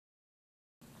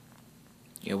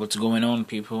Yeah, what's going on,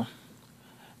 people?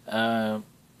 In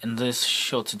this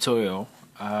short tutorial,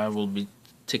 I will be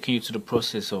taking you to the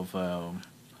process of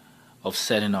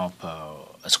setting up a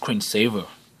screensaver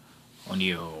on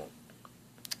your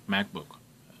MacBook.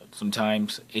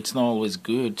 Sometimes it's not always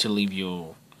good to leave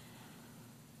your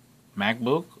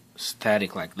MacBook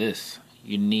static like this.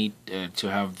 You need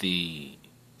to have the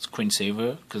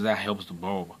screensaver because that helps the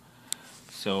bulb.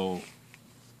 So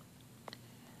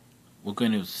we're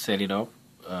going to set it up.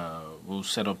 We'll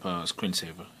set up a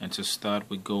screensaver, and to start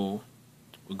we go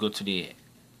to the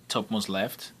topmost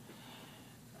left,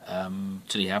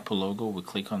 to the Apple logo. We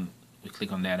click on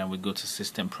that, and we go to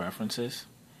System Preferences.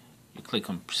 You click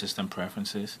on System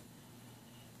Preferences,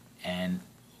 and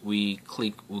we'll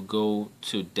go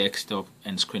to Desktop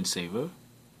and Screensaver,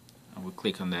 and we'll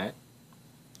click on that.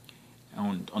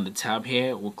 And on the tab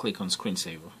here, we'll click on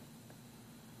Screensaver.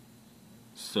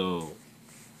 So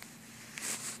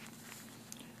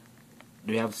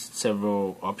we have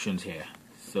several options here.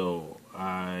 So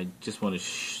I just want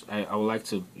to I would like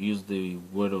to use the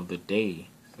word of the day.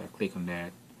 So I click on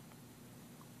that,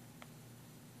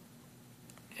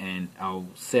 and I'll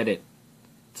set it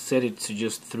to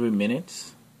just 3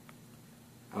 minutes.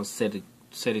 I'll set it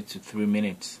to 3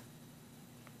 minutes.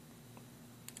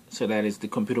 So that is, the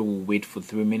computer will wait for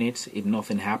 3 minutes. If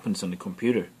nothing happens on the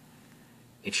computer,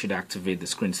 it should activate the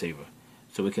screensaver.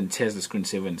 So we can test the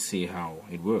screensaver and see how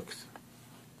it works.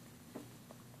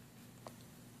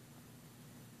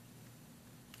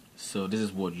 So this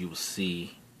is what you will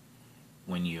see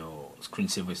when your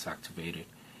screensaver is activated.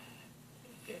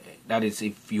 That is,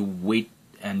 if you wait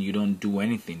and you don't do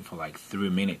anything for like 3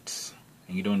 minutes,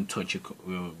 and you don't touch your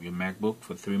MacBook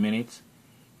for 3 minutes,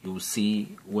 you will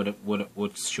see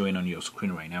what's showing on your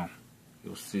screen right now.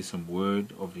 You'll see some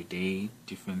word of the day,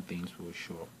 different things will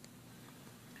show up.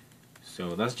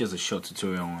 So that's just a short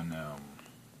tutorial on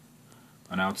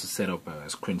how to set up a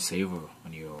screensaver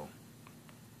on your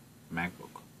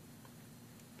MacBook.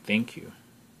 Thank you.